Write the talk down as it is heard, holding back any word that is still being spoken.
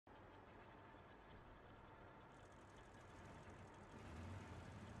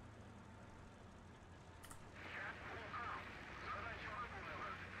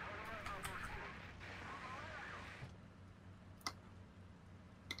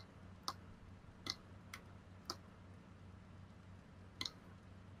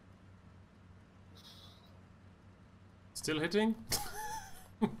Still hitting?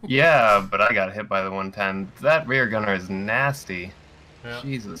 Yeah, but I got hit by the 110. That rear gunner is nasty. Yeah.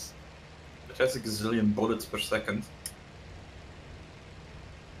 Jesus. It has a gazillion bullets per second.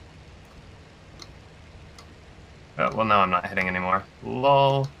 Well, now I'm not hitting anymore.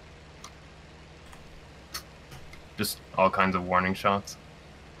 Lol. Just all kinds of warning shots.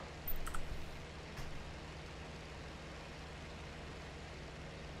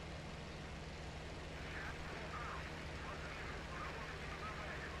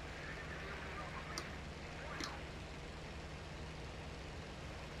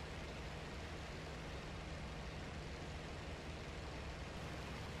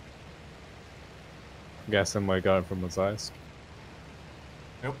 Guessing we're going from Mozaisk.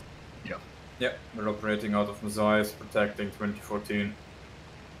 Yep. Yeah, we're operating out of Mozaisk, protecting 2014.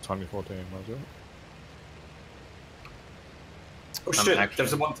 2014, was it? Oh shit,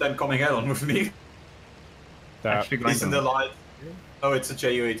 there's a 110 coming head on with me. He's in the light. Oh, it's a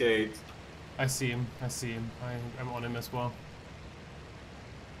Ju-88. I see him. I see him. I'm on him as well.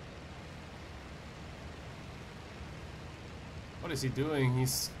 What is he doing?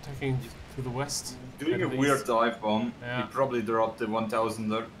 He's taking to the west. Doing a weird dive bomb. Yeah. He probably dropped the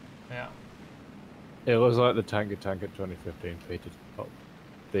 1000er. Yeah. It was like the tank at 2015 faded up.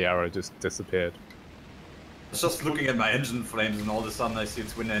 The arrow just disappeared. I was just looking at my engine flames and all of a sudden I see a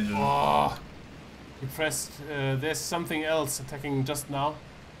twin engine. Oh, he pressed. There's something else attacking just now.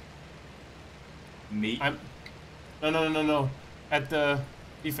 Me? No. At the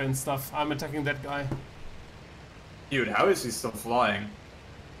defense stuff, I'm attacking that guy. Dude, how is he still flying?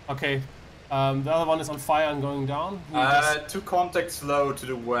 Okay, the other one is on fire and going down. Two contacts low to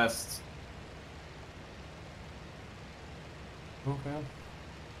the west. Okay.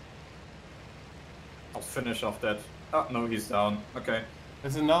 I'll finish off that. Oh, no, he's down. Okay.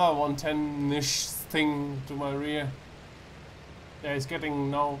 There's another 110-ish thing to my rear. Yeah, he's getting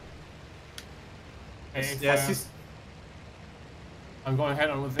now. Yes, he's... I'm going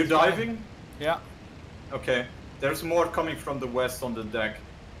head on with You're this guy. diving? Yeah. Okay. There's more coming from the west on the deck.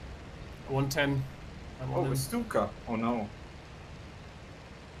 110. Oh, a Stuka. Oh no.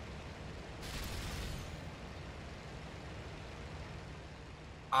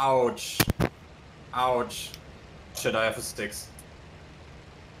 Ouch. Ouch. Shit, I have a six.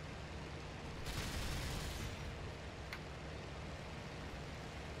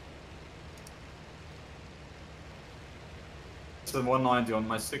 It's a 190 on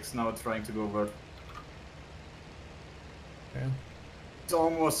my 6 now, trying to go over. Okay. It's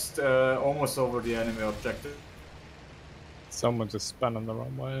almost over the enemy objective. Someone just spun on the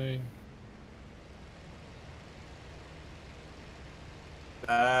wrong way.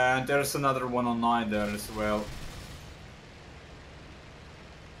 And there's another 109 there as well. Okay,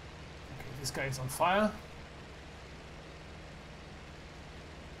 this guy is on fire.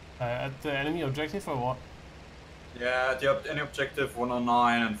 At the enemy objective or what? Yeah, any objective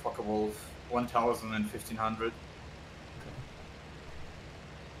 109 and Focke-Wulf 1000 and 1500. Okay.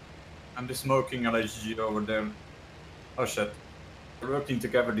 I'm just smoking LHG over there. Oh shit. We're working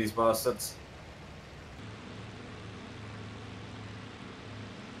together, these bastards.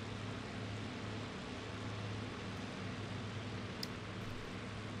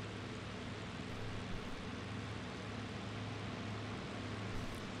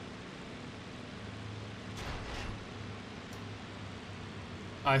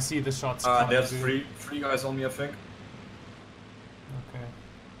 I see the shots. There's three guys on me, I think. Okay.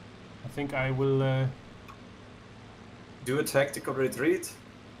 I think I will Do a tactical retreat?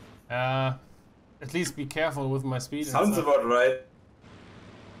 at least be careful with my speed. Sounds about right.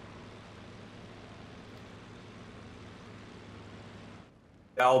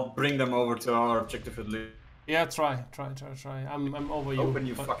 I'll bring them over to our objective at least. Yeah, try. I'm over you. Open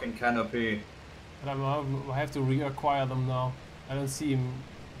your fucking canopy. But I have to reacquire them now. I don't see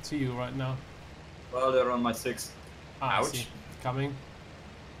you right now. Well, they're on my 6. Ah, I Ouch. see. Coming.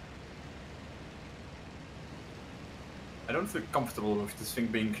 I don't feel comfortable with this thing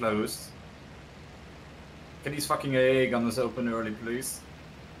being closed. Can these fucking AA gunners open early, please?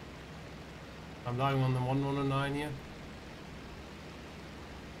 I'm dying on the 109 here.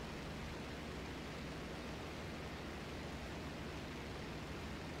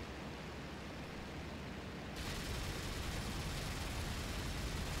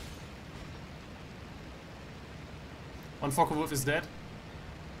 One Focke-Wulf is dead.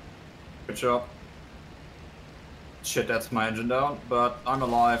 Good job. Shit, that's my engine down, but I'm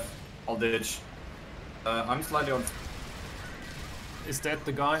alive. I'll ditch. I'm slightly on. Is that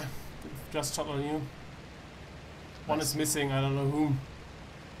the guy? Just shot on you. One is missing, I don't know whom.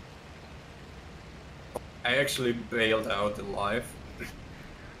 I actually bailed out alive.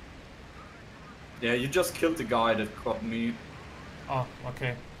 Yeah, you just killed the guy that caught me. Oh,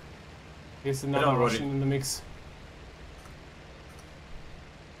 okay. Here's don't another worry. Russian in the mix.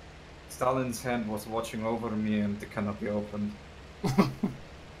 Stalin's hand was watching over me and it cannot be opened.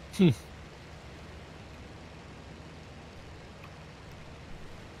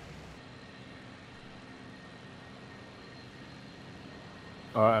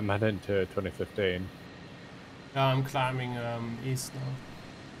 Alright, I'm heading to 2015. Yeah, I'm climbing east now.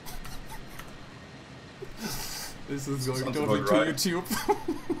 This is going Sounds totally about to right. YouTube.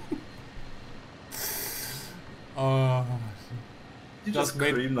 You Just just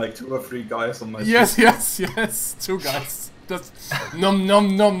made- scream like 2 or 3 guys on my Yes, yes, yes. 2 guys. Just nom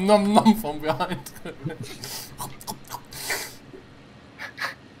nom nom nom nom from behind.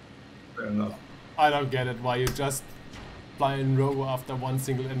 Fair enough. I don't get it. Why you just fly in row after one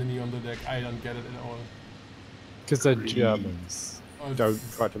single enemy on the deck? I don't get it at all. Because they're Germans. Oh, Don't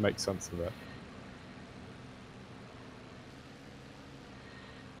try to make sense of it.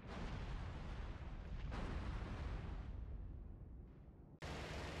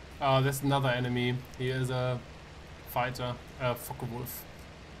 There's another enemy. He is a fighter, Focke-Wulf.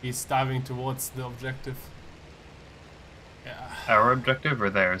 He's diving towards the objective. Yeah. Our objective or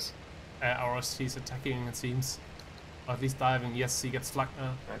theirs? Ours, he's attacking, it seems. Or at least diving. Yes, he gets flanked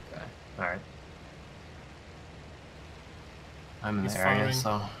now. Okay. Alright. I'm in He's the area, firing.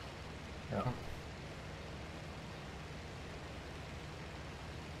 so... Yeah.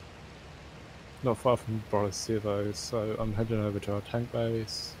 Not far from Bratislava, so I'm heading over to our tank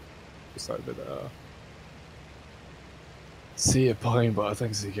base. Just over there. See a plane, but I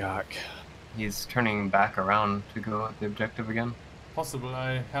think it's a Yak. He's turning back around to go at the objective again. Possible,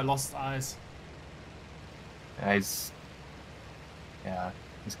 I have lost eyes. Yeah,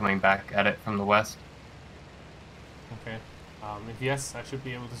 he's coming back at it from the west. Okay. If yes, I should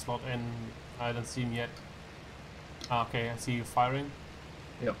be able to slot in. I don't see him yet. Okay, I see you firing.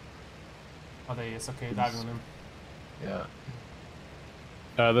 Yep. Oh, there he is. Okay, diving on him. Yeah.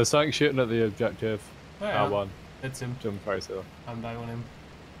 There's something shooting at the objective. Oh, yeah. R1. That's him. Jump Fraser. I'm diving on him.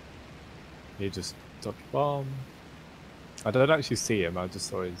 He just dropped a bomb. I don't actually see him, I just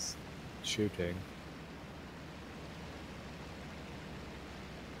saw he's shooting.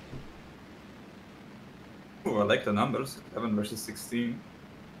 Ooh, I like the numbers. 11 versus 16.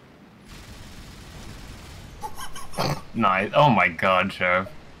 Nice. Oh my god, Sheriff.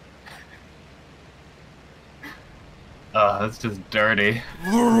 That's just dirty.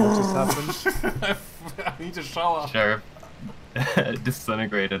 What just happened? I need a shower. Sheriff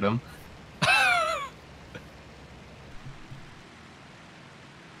disintegrated him.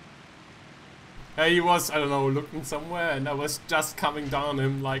 He was, I don't know, looking somewhere, and I was just coming down on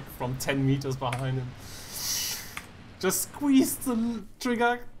him, like, from 10 meters behind him. Just squeezed the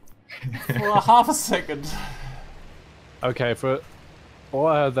trigger for half a second. Okay, for all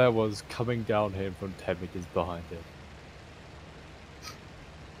I heard there was coming down him from 10 meters behind him.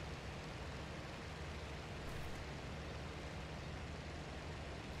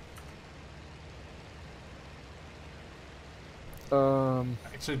 I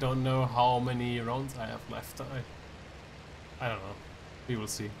actually don't know how many rounds I have left. I don't know. We will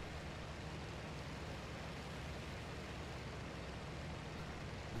see.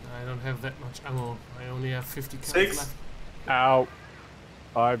 I don't have that much ammo. I only have 50 cans 6. left. Ow!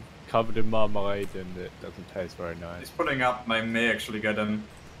 I'm covered in marmalade and it doesn't taste very nice. He's pulling up. I may actually get him.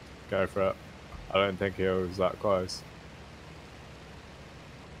 Go for it. I don't think he was that close.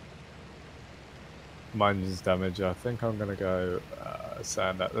 Mine's damage. I think I'm gonna go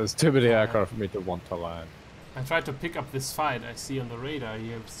sand that. There's too many aircraft for me to want to land. I tried to pick up this fight I see on the radar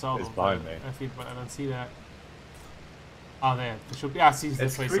here south It's of behind the me. airfield, but I don't see that. Ah, there. There should be. Ah, see the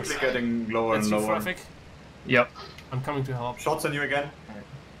It's tracers. quickly getting lower That's and you, lower. Traffic. Yep. I'm coming to help. Shots on you again?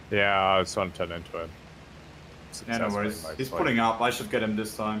 Yeah, I was trying to turn into him. Yeah, no worries. Successfully, He's like, pulling up. I should get him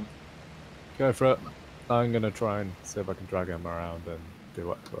this time. Go for it. I'm gonna try and see if I can drag him around and do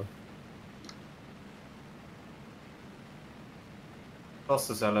whatever. Lost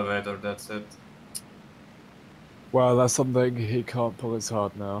his elevator, that's it. Well, that's something he can't pull as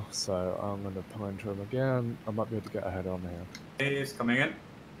hard now, so I'm gonna pull into him again. I might be able to get ahead on here. He's coming in.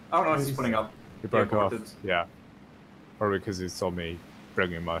 Oh no, he's pulling up. He broke off. aborted. Yeah. Probably because he saw me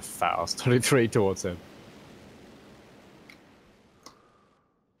bringing my fast 23 towards him.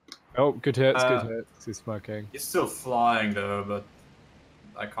 Oh, good hits, good hits. He's smoking. He's still flying though, but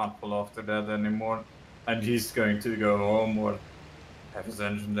I can't pull off to that anymore. And he's going to go home or have his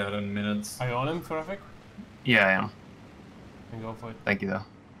engine there in minutes. Are you on him, Traffic? Yeah, I am. Then go for it. Thank you, though.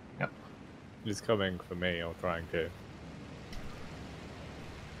 Yep. He's coming for me, or trying to.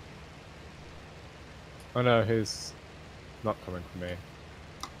 Oh no, he's not coming for me.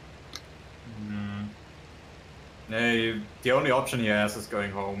 No, the only option he has is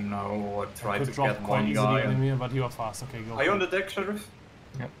going home now or try to drop get quite one easily guy. enemy, but you are fast. Okay, go. Are you on the deck, Sheriff?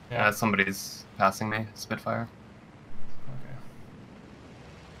 Yep. Yeah. Yeah, somebody's passing me. Spitfire.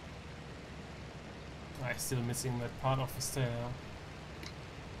 Okay. I'm still missing that part of the stair.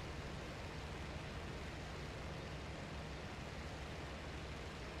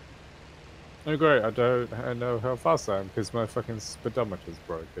 Oh great, I don't know how fast I am because my fucking speedometer's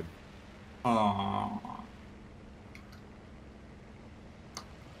broken. Aww.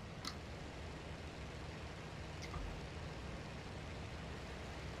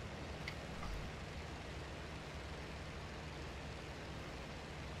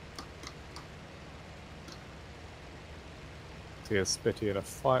 See a Spitty in a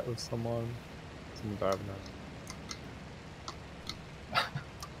fight with someone. Someone diving out.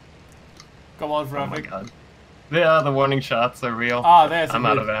 Come on, Oh my Traffic. god. Yeah, the warning shots are real. Ah, there's a I'm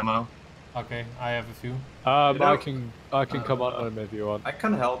out hit. of ammo. Okay, I have a few. I know- can come on him if you want. I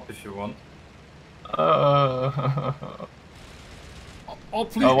can help if you want. Oh,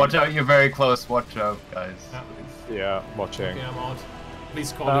 please. Oh, watch out, you're very close. Watch out, guys. Yeah. Yeah, watching. Okay, I'm out.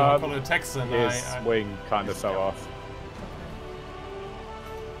 Please call your text and His I wing kind of fell off.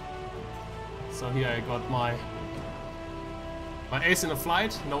 So here I got my ace in a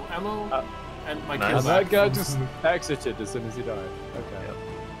flight, no ammo, and my Nice. kill And that back guy from- just exited as soon as he died. Okay. Yep.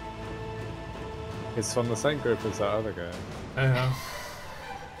 It's from the same group as that other guy. Yeah.